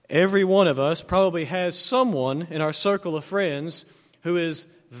Every one of us probably has someone in our circle of friends who is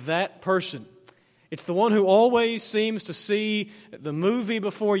that person. It's the one who always seems to see the movie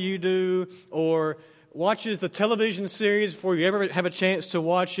before you do, or watches the television series before you ever have a chance to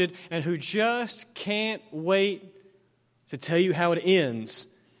watch it, and who just can't wait to tell you how it ends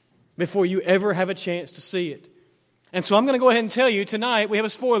before you ever have a chance to see it. And so I'm going to go ahead and tell you tonight we have a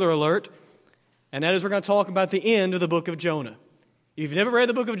spoiler alert, and that is we're going to talk about the end of the book of Jonah. If you've never read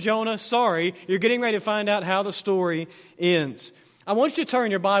the book of Jonah, sorry, you're getting ready to find out how the story ends. I want you to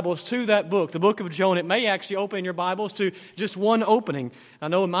turn your Bibles to that book, the book of Jonah. It may actually open your Bibles to just one opening. I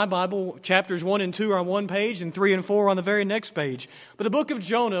know in my Bible, chapters 1 and 2 are on one page, and 3 and 4 are on the very next page. But the book of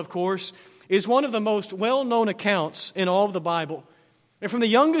Jonah, of course, is one of the most well-known accounts in all of the Bible. And from the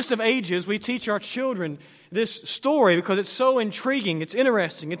youngest of ages, we teach our children this story because it's so intriguing, it's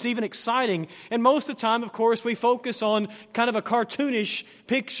interesting, it's even exciting. And most of the time, of course, we focus on kind of a cartoonish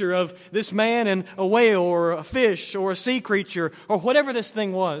picture of this man and a whale or a fish or a sea creature or whatever this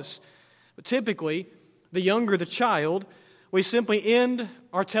thing was. But typically, the younger the child, we simply end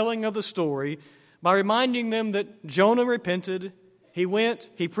our telling of the story by reminding them that Jonah repented, he went,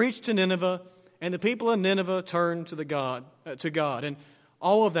 he preached to Nineveh, and the people of Nineveh turned to God. And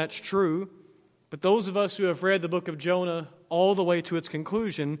all of that's true, but those of us who have read the book of Jonah all the way to its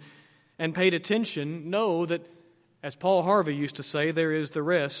conclusion and paid attention know that, as Paul Harvey used to say, there is the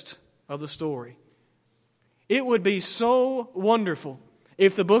rest of the story. It would be so wonderful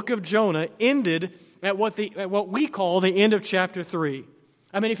if the book of Jonah ended at what we call the end of chapter 3.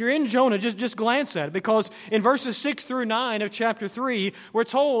 I mean, if you're in Jonah, just glance at it, because in verses 6 through 9 of chapter 3, we're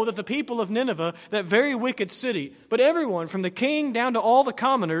told that the people of Nineveh, that very wicked city, but everyone from the king down to all the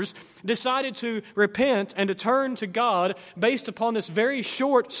commoners, decided to repent and to turn to God based upon this very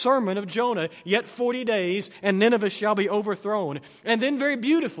short sermon of Jonah, yet 40 days, and Nineveh shall be overthrown. And then very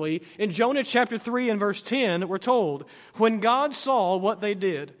beautifully, in Jonah chapter 3 and verse 10, we're told, when God saw what they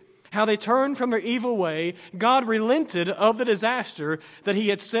did, how they turned from their evil way, God relented of the disaster that He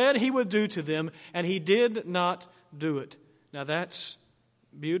had said He would do to them, and He did not do it. Now that's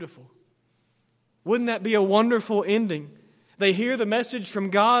beautiful. Wouldn't that be a wonderful ending? They hear the message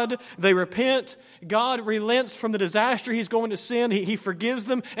from God, they repent, God relents from the disaster He's going to send, He forgives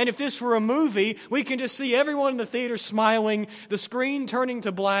them. And if this were a movie, we can just see everyone in the theater smiling, the screen turning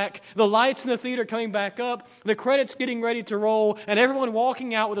to black, the lights in the theater coming back up, the credits getting ready to roll, and everyone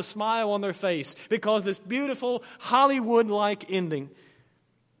walking out with a smile on their face because this beautiful Hollywood-like ending.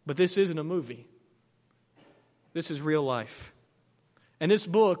 But this isn't a movie. This is real life. And this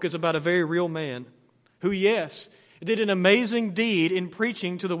book is about a very real man who, yes, did an amazing deed in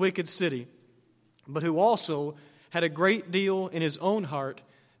preaching to the wicked city, but who also had a great deal in his own heart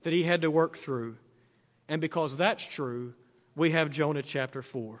that he had to work through. And because that's true, we have Jonah chapter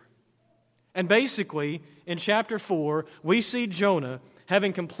 4. And basically, in chapter 4, we see Jonah,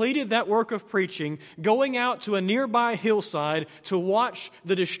 having completed that work of preaching, going out to a nearby hillside to watch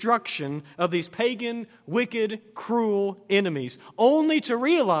the destruction of these pagan, wicked, cruel enemies, only to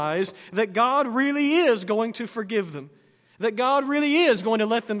realize that God really is going to forgive them, that God really is going to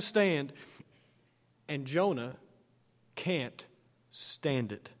let them stand. And Jonah can't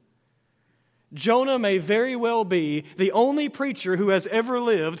stand it. Jonah may very well be the only preacher who has ever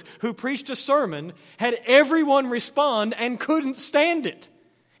lived who preached a sermon, had everyone respond, and couldn't stand it.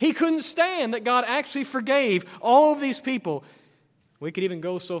 He couldn't stand that God actually forgave all of these people. We could even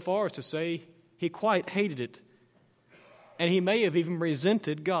go so far as to say he quite hated it. And he may have even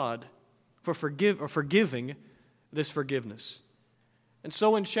resented God for forgiving this forgiveness. And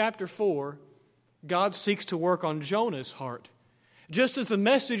so in chapter 4, God seeks to work on Jonah's heart, just as the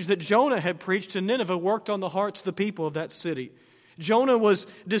message that Jonah had preached to Nineveh worked on the hearts of the people of that city. Jonah was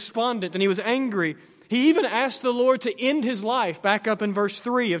despondent and he was angry. He even asked the Lord to end his life, back up in verse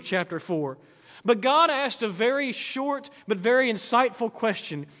 3 of chapter 4. But God asked a very short but very insightful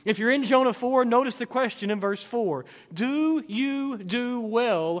question. If you're in Jonah 4, notice the question in verse 4. Do you do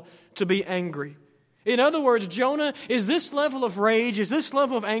well to be angry? In other words, Jonah, is this level of rage, is this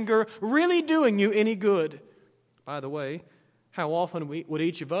level of anger really doing you any good? By the way, how often would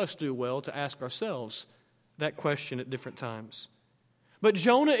each of us do well to ask ourselves that question at different times? But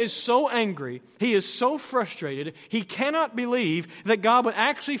Jonah is so angry, he is so frustrated, he cannot believe that God would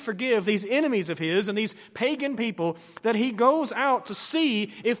actually forgive these enemies of his and these pagan people, that he goes out to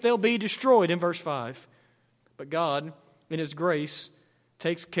see if they'll be destroyed in verse 5. But God, in His grace,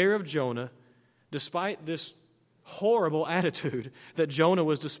 takes care of Jonah despite this horrible attitude that Jonah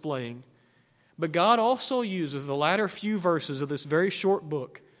was displaying. But God also uses the latter few verses of this very short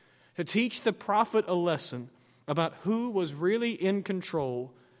book to teach the prophet a lesson about who was really in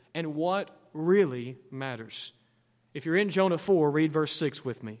control and what really matters. If you're in Jonah 4, read verse 6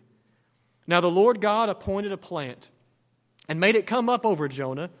 with me. Now the Lord God appointed a plant and made it come up over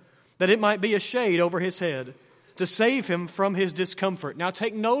Jonah, that it might be a shade over his head, to save him from his discomfort. Now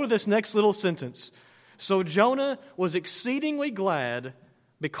take note of this next little sentence. So Jonah was exceedingly glad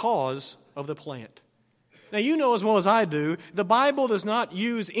because of the plant. Now you know as well as I do, the Bible does not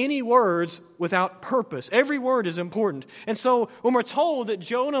use any words without purpose. Every word is important. And so when we're told that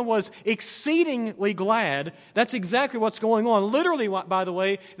Jonah was exceedingly glad, that's exactly what's going on. Literally, by the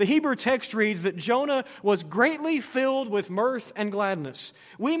way, the Hebrew text reads that Jonah was greatly filled with mirth and gladness.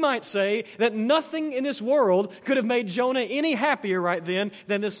 We might say that nothing in this world could have made Jonah any happier right then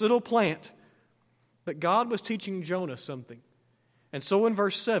than this little plant. But God was teaching Jonah something. And so in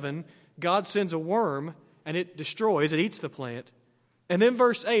verse 7, God sends a worm and it destroys, it eats the plant. And then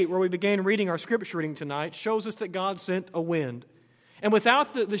verse 8, where we began reading our scripture reading tonight, shows us that God sent a wind. And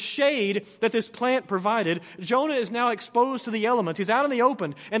without the shade that this plant provided, Jonah is now exposed to the elements. He's out in the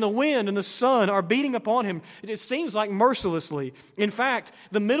open, and the wind and the sun are beating upon him. It seems like mercilessly. In fact,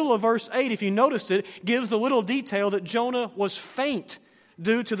 the middle of verse 8, if you noticed it, gives the little detail that Jonah was faint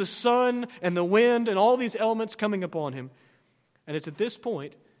due to the sun and the wind and all these elements coming upon him. And it's at this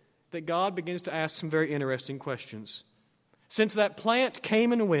point that God begins to ask some very interesting questions. Since that plant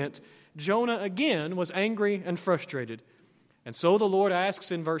came and went, Jonah again was angry and frustrated. And so the Lord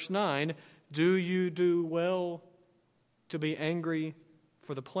asks in verse 9, do you do well to be angry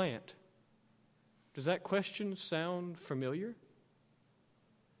for the plant? Does that question sound familiar?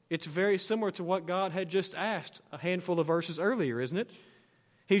 It's very similar to what God had just asked a handful of verses earlier, isn't it?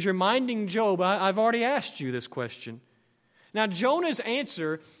 He's reminding Job, I've already asked you this question. Now, Jonah's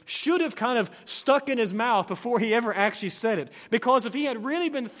answer should have kind of stuck in his mouth before he ever actually said it. Because if he had really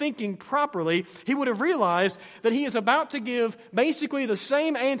been thinking properly, he would have realized that he is about to give basically the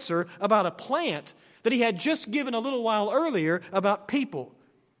same answer about a plant that he had just given a little while earlier about people.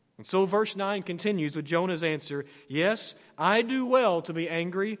 And so verse 9 continues with Jonah's answer, yes, I do well to be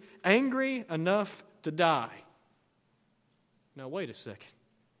angry, angry enough to die. Now, wait a second.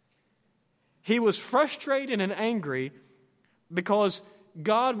 He was frustrated and angry because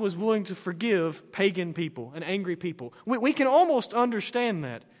God was willing to forgive pagan people and angry people. We can almost understand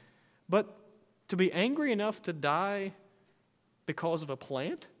that. But to be angry enough to die because of a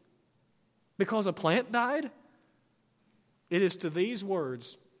plant? Because a plant died? It is to these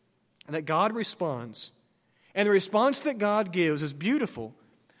words that God responds. And the response that God gives is beautiful.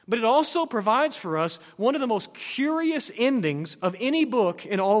 But it also provides for us one of the most curious endings of any book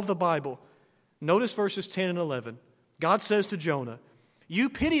in all of the Bible. Notice verses 10 and 11. God says to Jonah, you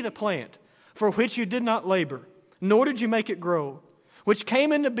pity the plant for which you did not labor, nor did you make it grow, which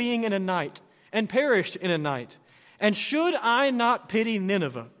came into being in a night and perished in a night. And should I not pity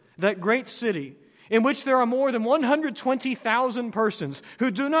Nineveh, that great city, in which there are more than 120,000 persons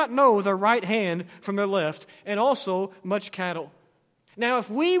who do not know their right hand from their left, and also much cattle? Now, if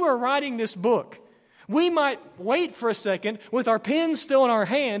we were writing this book, we might wait for a second with our pen still in our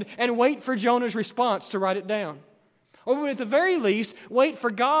hand and wait for Jonah's response to write it down. Or we would at the very least wait for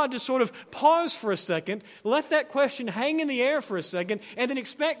God to sort of pause for a second, let that question hang in the air for a second, and then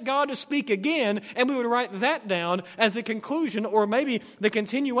expect God to speak again, and we would write that down as the conclusion or maybe the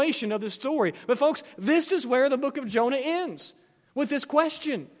continuation of the story. But folks, this is where the book of Jonah ends, with this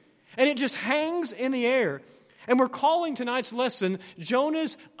question. And it just hangs in the air. And we're calling tonight's lesson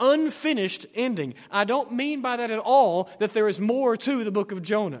Jonah's unfinished ending. I don't mean by that at all that there is more to the book of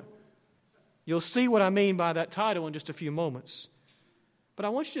Jonah. You'll see what I mean by that title in just a few moments. But I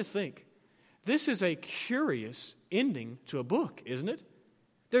want you to think, this is a curious ending to a book, isn't it?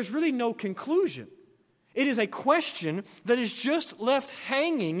 There's really no conclusion. It is a question that is just left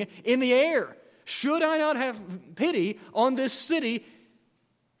hanging in the air. Should I not have pity on this city?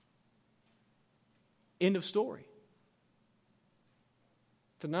 End of story.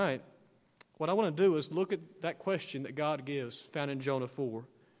 Tonight, what I want to do is look at that question that God gives found in Jonah 4.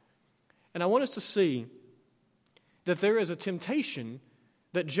 And I want us to see that there is a temptation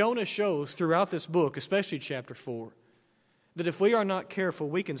that Jonah shows throughout this book, especially chapter 4, that if we are not careful,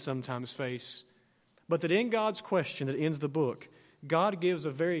 we can sometimes face, but that in God's question that ends the book, God gives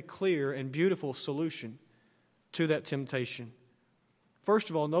a very clear and beautiful solution to that temptation. First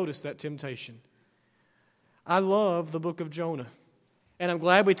of all, notice that temptation. I love the book of Jonah, and I'm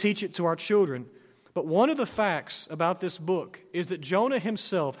glad we teach it to our children. But one of the facts about this book is that Jonah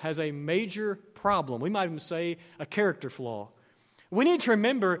himself has a major problem. We might even say a character flaw. We need to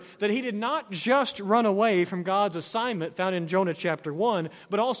remember that he did not just run away from God's assignment found in Jonah chapter 1,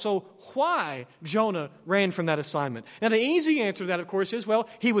 but also why Jonah ran from that assignment. Now, the easy answer to that, of course, is, well,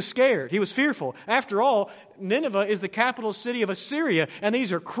 he was scared. He was fearful. After all, Nineveh is the capital city of Assyria, and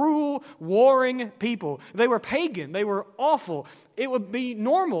these are cruel, warring people. They were pagan. They were awful. It would be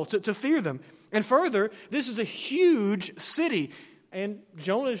normal to fear them. And further, this is a huge city, and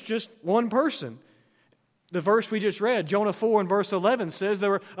Jonah is just one person. The verse we just read, Jonah 4 and verse 11, says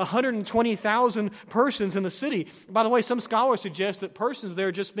there were 120,000 persons in the city. By the way, some scholars suggest that persons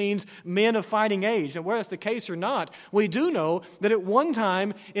there just means men of fighting age. And whether that's the case or not, we do know that at one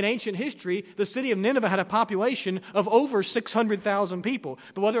time in ancient history, the city of Nineveh had a population of over 600,000 people.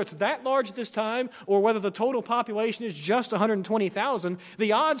 But whether it's that large at this time or whether the total population is just 120,000,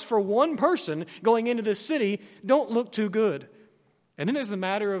 the odds for one person going into this city don't look too good. And then there's the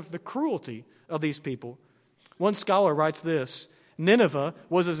matter of the cruelty of these people. One scholar writes this: Nineveh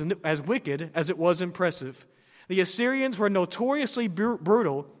was as wicked as it was impressive. The Assyrians were notoriously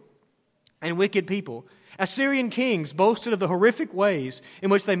brutal and wicked people. Assyrian kings boasted of the horrific ways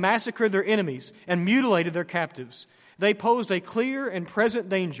in which they massacred their enemies and mutilated their captives. They posed a clear and present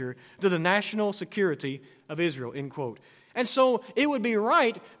danger to the national security of Israel, end quote. And so it would be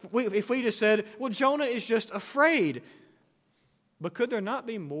right if we just said, well, Jonah is just afraid. But could there not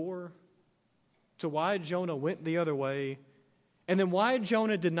be more to why Jonah went the other way, and then why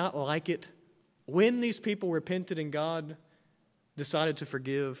Jonah did not like it when these people repented and God decided to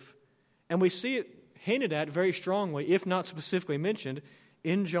forgive? And we see it hinted at very strongly, if not specifically mentioned,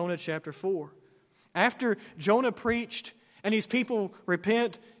 in Jonah chapter 4. After Jonah preached and these people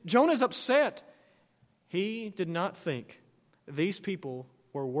repent, Jonah's upset. He did not think these people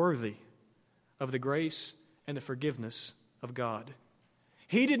were worthy of the grace and the forgiveness of God.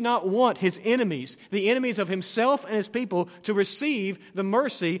 He did not want his enemies, the enemies of himself and his people, to receive the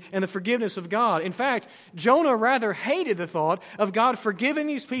mercy and the forgiveness of God. In fact, Jonah rather hated the thought of God forgiving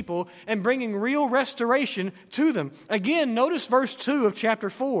these people and bringing real restoration to them. Again, notice verse 2 of chapter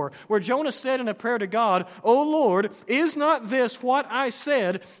 4, where Jonah said in a prayer to God, "O Lord, is not this what I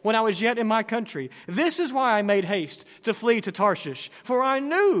said when I was yet in my country? This is why I made haste to flee to Tarshish. For I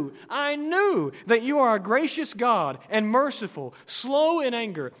knew that you are a gracious God and merciful, slow in anger,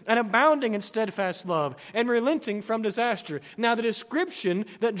 and abounding in steadfast love, and relenting from disaster." Now, the description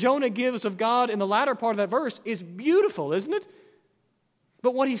that Jonah gives of God in the latter part of that verse is beautiful, isn't it?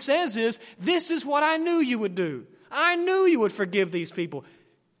 But what he says is, this is what I knew you would do. I knew you would forgive these people.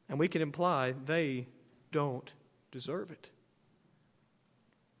 And we can imply they don't deserve it.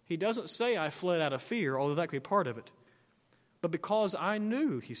 He doesn't say, I fled out of fear, although that could be part of it. But because I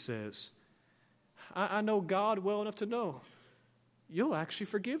knew, he says, I know God well enough to know you'll actually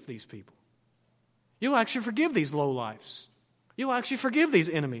forgive these people. You'll actually forgive these lowlifes. You'll actually forgive these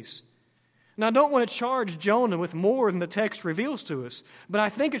enemies. Now, I don't want to charge Jonah with more than the text reveals to us, but I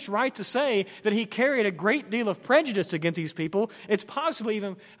think it's right to say that he carried a great deal of prejudice against these people. It's possibly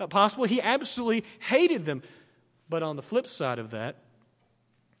even possible he absolutely hated them. But on the flip side of that,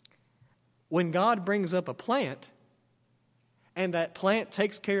 when God brings up a plant and that plant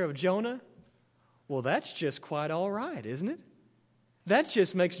takes care of Jonah, well, that's just quite all right, isn't it? That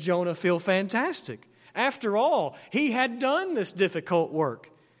just makes Jonah feel fantastic. After all, he had done this difficult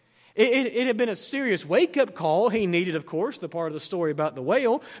work. It had been a serious wake-up call. He needed, of course, the part of the story about the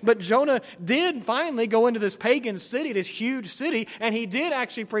whale. But Jonah did finally go into this pagan city, this huge city, and he did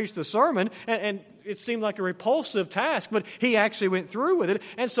actually preach the sermon. And it seemed like a repulsive task, but he actually went through with it.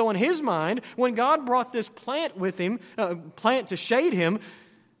 And so in his mind, when God brought this plant with him, plant to shade him,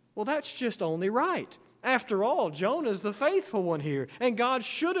 well, that's just only right. After all, Jonah's the faithful one here, and God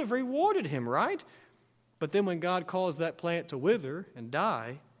should have rewarded him, right? But then when God caused that plant to wither and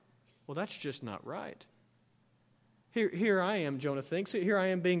die, well, that's just not right. Here I am, Jonah thinks, here I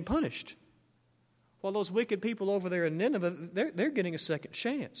am being punished. While those wicked people over there in Nineveh, they're getting a second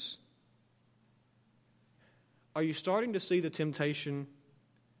chance. Are you starting to see the temptation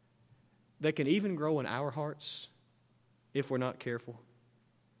that can even grow in our hearts if we're not careful?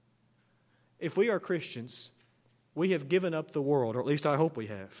 If we are Christians, we have given up the world, or at least I hope we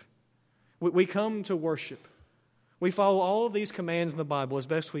have. We come to worship. We follow all of these commands in the Bible as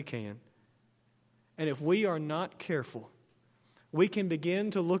best we can. And if we are not careful, we can begin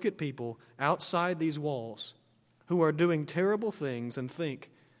to look at people outside these walls who are doing terrible things and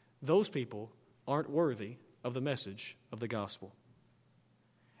think those people aren't worthy of the message of the gospel.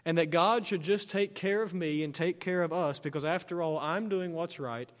 And that God should just take care of me and take care of us because after all, I'm doing what's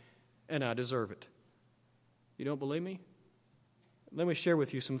right and I deserve it. You don't believe me? Let me share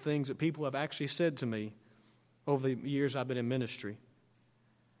with you some things that people have actually said to me over the years I've been in ministry.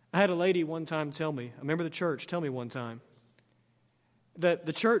 I had a lady one time tell me, a member of the church, tell me one time, that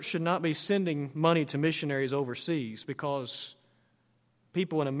the church should not be sending money to missionaries overseas because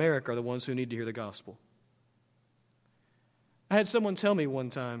people in America are the ones who need to hear the gospel. I had someone tell me one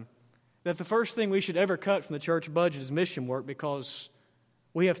time that the first thing we should ever cut from the church budget is mission work because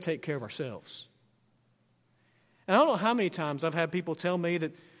we have to take care of ourselves. And I don't know how many times I've had people tell me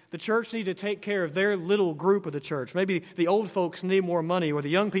that the church need to take care of their little group of the church. Maybe the old folks need more money, or the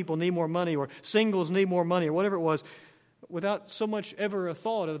young people need more money, or singles need more money, or whatever it was, without so much ever a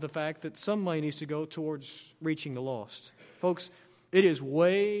thought of the fact that some money needs to go towards reaching the lost. Folks, it is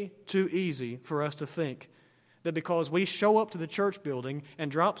way too easy for us to think that because we show up to the church building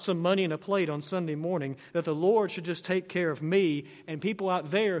and drop some money in a plate on Sunday morning, that the Lord should just take care of me, and people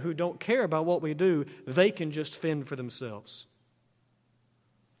out there who don't care about what we do, they can just fend for themselves.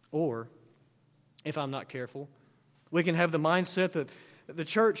 Or, if I'm not careful, we can have the mindset that the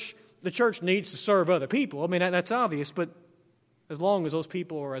church needs to serve other people. I mean, that's obvious, but as long as those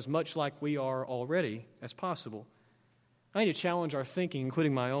people are as much like we are already as possible. I need to challenge our thinking,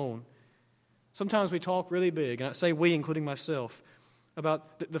 including my own. Sometimes we talk really big, and I say we, including myself,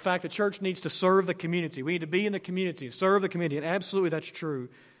 about the fact that church needs to serve the community. We need to be in the community, serve the community, and absolutely that's true.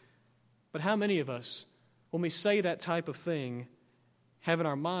 But how many of us, when we say that type of thing, have in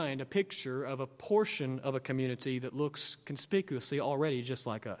our mind a picture of a portion of a community that looks conspicuously already just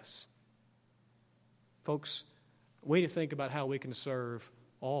like us? Folks, we need to think about how we can serve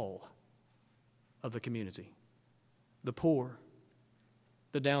all of the community. The poor,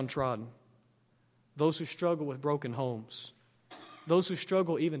 the downtrodden, those who struggle with broken homes, those who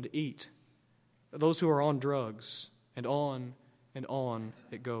struggle even to eat, those who are on drugs, and on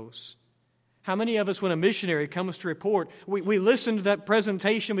it goes. How many of us, when a missionary comes to report, we listen to that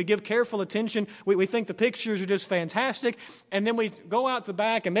presentation, we give careful attention, we think the pictures are just fantastic, and then we go out the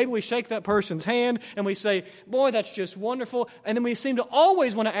back and maybe we shake that person's hand and we say, boy, that's just wonderful, and then we seem to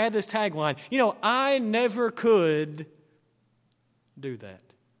always want to add this tagline, I never could do that.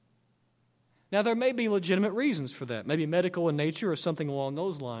 Now, there may be legitimate reasons for that, maybe medical in nature or something along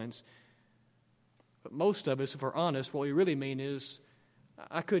those lines, but most of us, if we're honest, what we really mean is,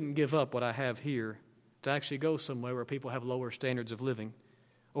 I couldn't give up what I have here to actually go somewhere where people have lower standards of living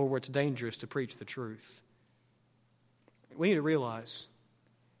or where it's dangerous to preach the truth. We need to realize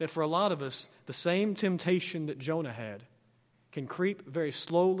that for a lot of us, the same temptation that Jonah had can creep very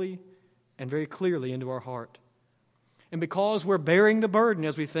slowly and very clearly into our heart. And because we're bearing the burden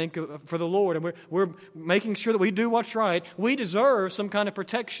as we think for the Lord, and we're making sure that we do what's right, we deserve some kind of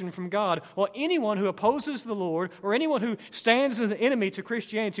protection from God. Well, anyone who opposes the Lord or anyone who stands as an enemy to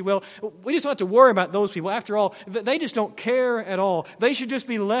Christianity, well, we just don't have to worry about those people. After all, they just don't care at all. They should just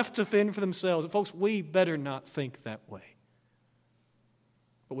be left to fend for themselves. And folks, we better not think that way.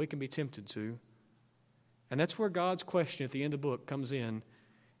 But we can be tempted to. And that's where God's question at the end of the book comes in,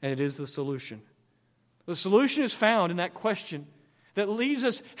 and it is the solution. The solution is found in that question that leaves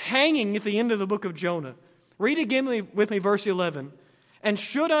us hanging at the end of the book of Jonah. Read again with me verse 11. And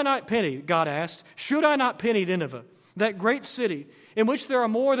should I not pity, God asked, should I not pity Nineveh, that great city in which there are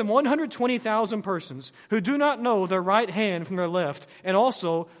more than 120,000 persons who do not know their right hand from their left, and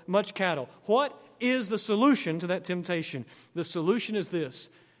also much cattle? What is the solution to that temptation? The solution is this.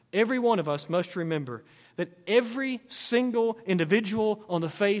 Every one of us must remember that every single individual on the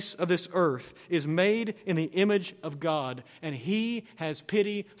face of this earth is made in the image of God, and He has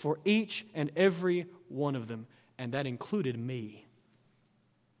pity for each and every one of them, and that included me,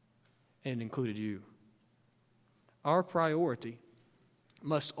 and included you. Our priority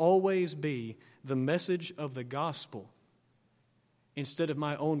must always be the message of the gospel instead of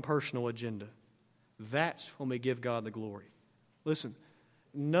my own personal agenda. That's when we give God the glory. Listen,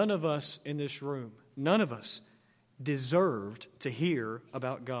 none of us in this room, none of us deserved to hear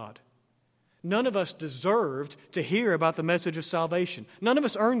about God. None of us deserved to hear about the message of salvation. None of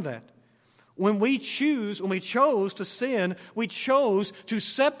us earned that. When we chose to sin, we chose to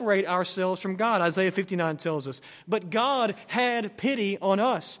separate ourselves from God, Isaiah 59 tells us. But God had pity on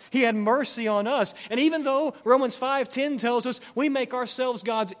us. He had mercy on us. And even though Romans 5:10 tells us we make ourselves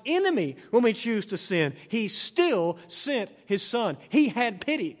God's enemy when we choose to sin, He still sent His Son. He had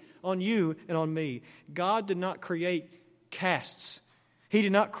pity on you and on me. God did not create castes. He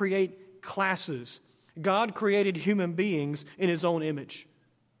did not create classes. God created human beings in His own image.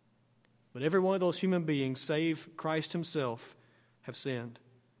 But every one of those human beings, save Christ Himself, have sinned.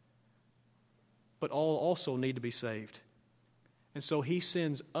 But all also need to be saved. And so He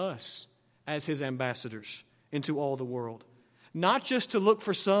sends us as His ambassadors into all the world. Not just to look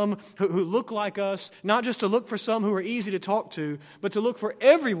for some who look like us, not just to look for some who are easy to talk to, but to look for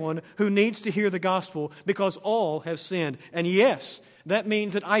everyone who needs to hear the gospel because all have sinned. And yes, that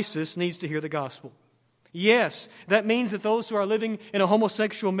means that ISIS needs to hear the gospel. Yes, that means that those who are living in a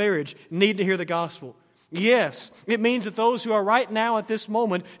homosexual marriage need to hear the gospel. Yes, it means that those who are right now at this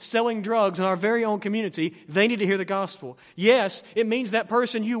moment selling drugs in our very own community, they need to hear the gospel. Yes, it means that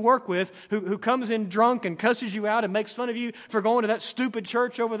person you work with who comes in drunk and cusses you out and makes fun of you for going to that stupid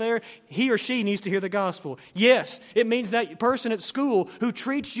church over there, he or she needs to hear the gospel. Yes, it means that person at school who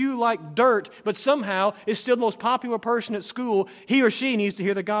treats you like dirt but somehow is still the most popular person at school, he or she needs to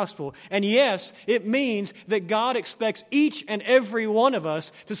hear the gospel. And yes, it means that God expects each and every one of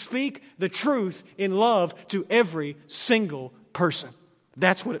us to speak the truth in love to every single person.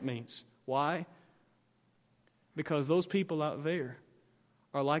 That's what it means. Why? Because those people out there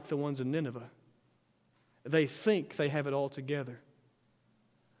are like the ones in Nineveh. They think they have it all together.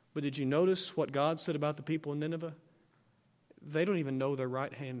 But did you notice what God said about the people in Nineveh? They don't even know their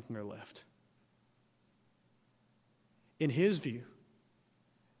right hand from their left. In His view,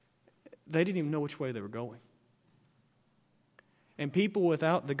 they didn't even know which way they were going. And people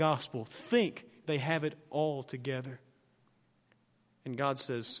without the gospel think they have it all together. And God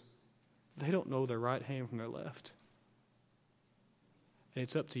says, they don't know their right hand from their left. And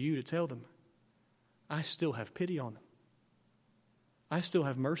it's up to you to tell them, I still have pity on them. I still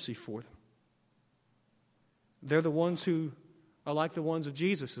have mercy for them. They're the ones who are like the ones of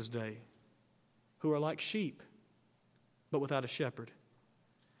Jesus' day, who are like sheep, but without a shepherd.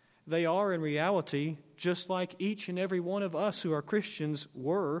 They are in reality just like each and every one of us who are Christians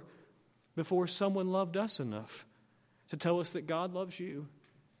were before someone loved us enough to tell us that God loves you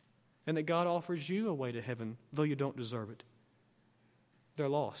and that God offers you a way to heaven, though you don't deserve it. They're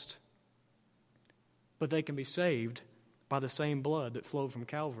lost. But they can be saved by the same blood that flowed from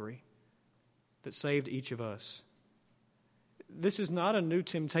Calvary that saved each of us. This is not a new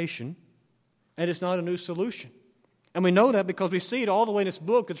temptation, and it's not a new solution. And we know that because we see it all the way in this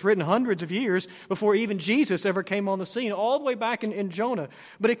book that's written hundreds of years before even Jesus ever came on the scene, all the way back in Jonah.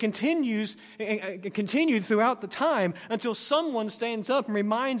 But it continued throughout the time until someone stands up and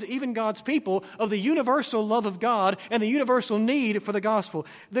reminds even God's people of the universal love of God and the universal need for the gospel.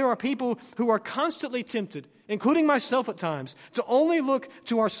 There are people who are constantly tempted, including myself at times, to only look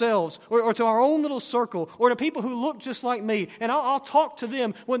to ourselves or to our own little circle or to people who look just like me. And I'll talk to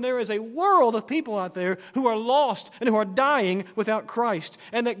them when there is a world of people out there who are lost and who are dying without Christ.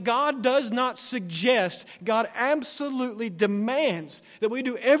 And that God does not suggest, God absolutely demands that we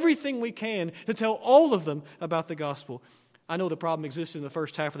do everything we can to tell all of them about the gospel. I know the problem existed in the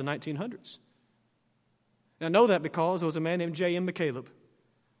first half of the 1900s. And I know that because there was a man named J.M. McCaleb.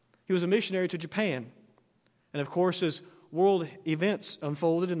 He was a missionary to Japan. And of course, as world events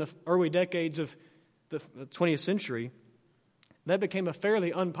unfolded in the early decades of the 20th century, that became a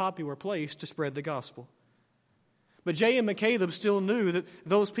fairly unpopular place to spread the gospel. But J.M. McCaleb still knew that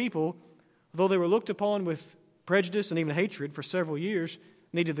those people, though they were looked upon with prejudice and even hatred for several years,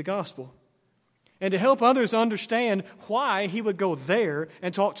 needed the gospel. And to help others understand why he would go there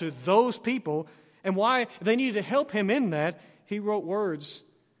and talk to those people and why they needed to help him in that, he wrote words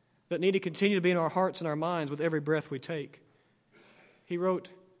that need to continue to be in our hearts and our minds with every breath we take. He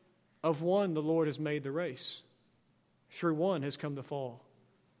wrote, "Of one the Lord has made the race. Through one has come the fall.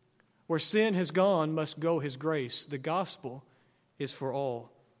 Where sin has gone must go His grace. The gospel is for all.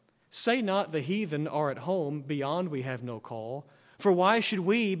 Say not the heathen are at home, beyond we have no call. For why should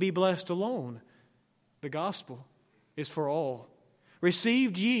we be blessed alone? The gospel is for all.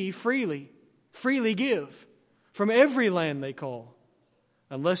 Received ye freely, freely give. From every land they call.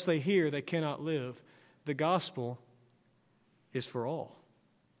 Unless they hear, they cannot live. The gospel is for all."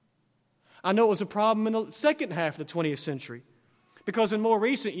 I know it was a problem in the second half of the 20th century because in more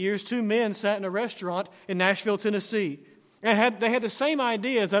recent years, two men sat in a restaurant in Nashville, Tennessee. And they had the same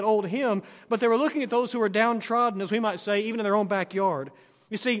idea as that old hymn, but they were looking at those who were downtrodden, as we might say, even in their own backyard.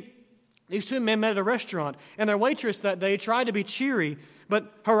 You see, these two men met at a restaurant, and their waitress that day tried to be cheery,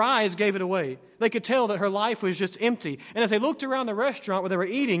 but her eyes gave it away. They could tell that her life was just empty. And as they looked around the restaurant where they were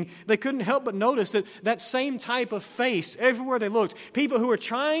eating, they couldn't help but notice that same type of face everywhere they looked. People who were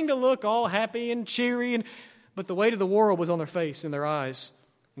trying to look all happy and cheery, but the weight of the world was on their face and their eyes.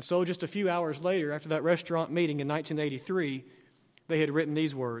 And so just a few hours later, after that restaurant meeting in 1983, they had written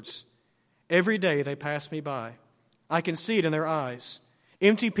these words, "Every day they pass me by. I can see it in their eyes.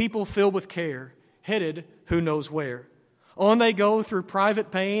 Empty people filled with care, headed who knows where. On they go through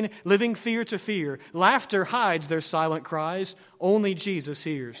private pain, living fear to fear. Laughter hides their silent cries. Only Jesus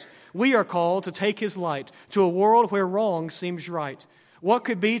hears. We are called to take His light to a world where wrong seems right. What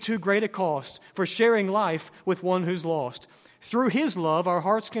could be too great a cost for sharing life with one who's lost? Through His love, our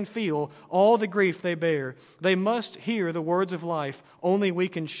hearts can feel all the grief they bear. They must hear the words of life only we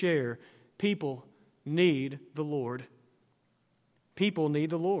can share. People need the Lord. People need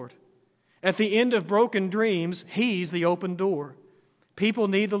the Lord. At the end of broken dreams, He's the open door. People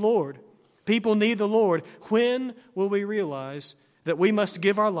need the Lord. People need the Lord. When will we realize that we must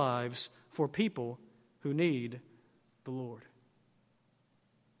give our lives for people who need the Lord?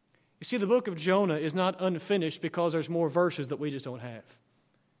 You see, the book of Jonah is not unfinished because there's more verses that we just don't have.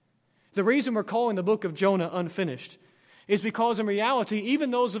 The reason we're calling the book of Jonah unfinished is because in reality, even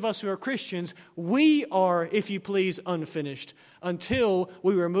those of us who are Christians, we are, if you please, unfinished until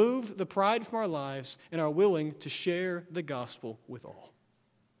we remove the pride from our lives and are willing to share the gospel with all.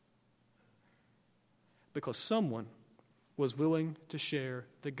 Because someone was willing to share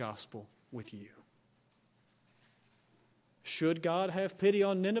the gospel with you. Should God have pity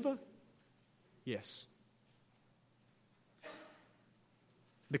on Nineveh? Yes.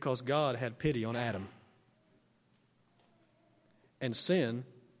 Because God had pity on Adam. And sin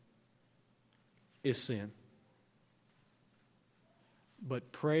is sin.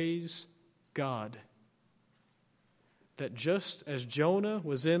 But praise God that just as Jonah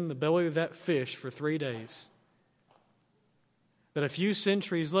was in the belly of that fish for 3 days, that a few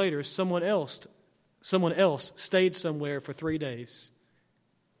centuries later someone else stayed somewhere for 3 days,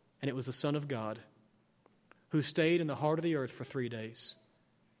 and it was the Son of God who stayed in the heart of the earth for 3 days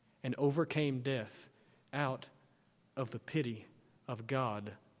and overcame death out of the pity of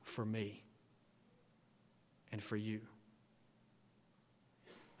God for me and for you.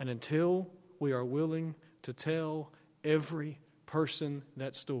 And until we are willing to tell every person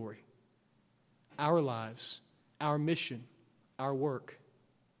that story, our lives, our mission, our work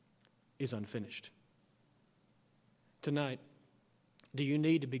is unfinished. Tonight, do you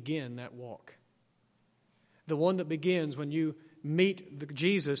need to begin that walk? The one that begins when you meet the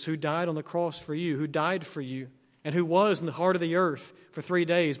Jesus who died on the cross for you, who died for you, and who was in the heart of the earth for 3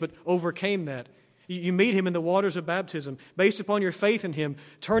 days, but overcame that. You meet Him in the waters of baptism, based upon your faith in Him,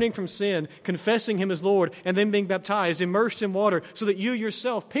 turning from sin, confessing Him as Lord, and then being baptized, immersed in water, so that you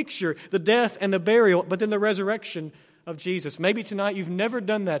yourself picture the death and the burial, but then the resurrection of Jesus. Maybe tonight you've never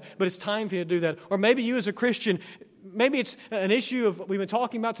done that, but it's time for you to do that. Or maybe you as a Christian, maybe it's an issue of we've been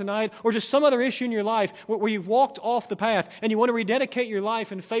talking about tonight, or just some other issue in your life where you've walked off the path and you want to rededicate your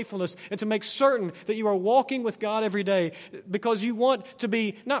life in faithfulness and to make certain that you are walking with God every day because you want to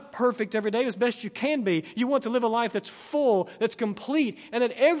be not perfect every day as best you can be. You want to live a life that's full, that's complete, and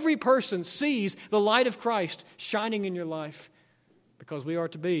that every person sees the light of Christ shining in your life because we are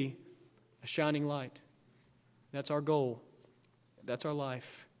to be a shining light. That's our goal. That's our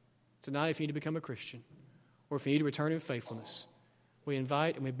life. Tonight, if you need to become a Christian, or if you need to return in faithfulness, we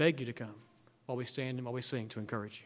invite and we beg you to come while we stand and while we sing to encourage you.